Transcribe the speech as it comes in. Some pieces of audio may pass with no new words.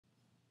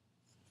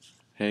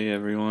Hey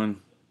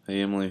everyone.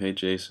 Hey Emily. Hey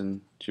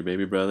Jason. It's your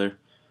baby brother.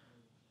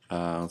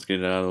 Let's get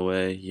it out of the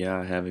way. Yeah,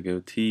 I have a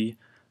goatee.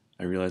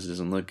 I realize it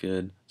doesn't look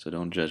good, so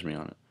don't judge me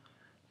on it.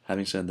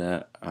 Having said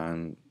that,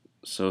 I'm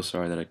so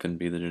sorry that I couldn't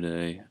be there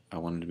today. I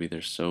wanted to be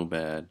there so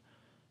bad,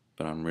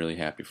 but I'm really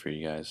happy for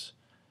you guys.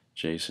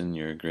 Jason,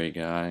 you're a great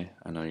guy.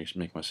 I know you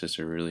make my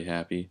sister really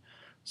happy,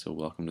 so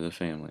welcome to the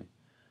family.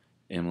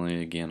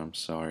 Emily, again, I'm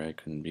sorry I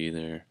couldn't be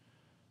there.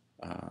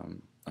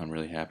 I'm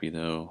really happy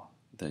though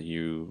that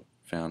you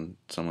found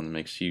someone that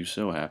makes you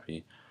so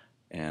happy,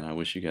 and I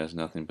wish you guys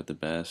nothing but the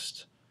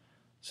best.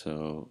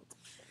 So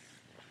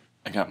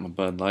I got my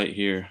Bud Light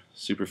here,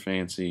 super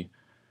fancy.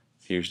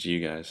 Here's to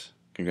you guys.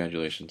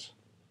 Congratulations.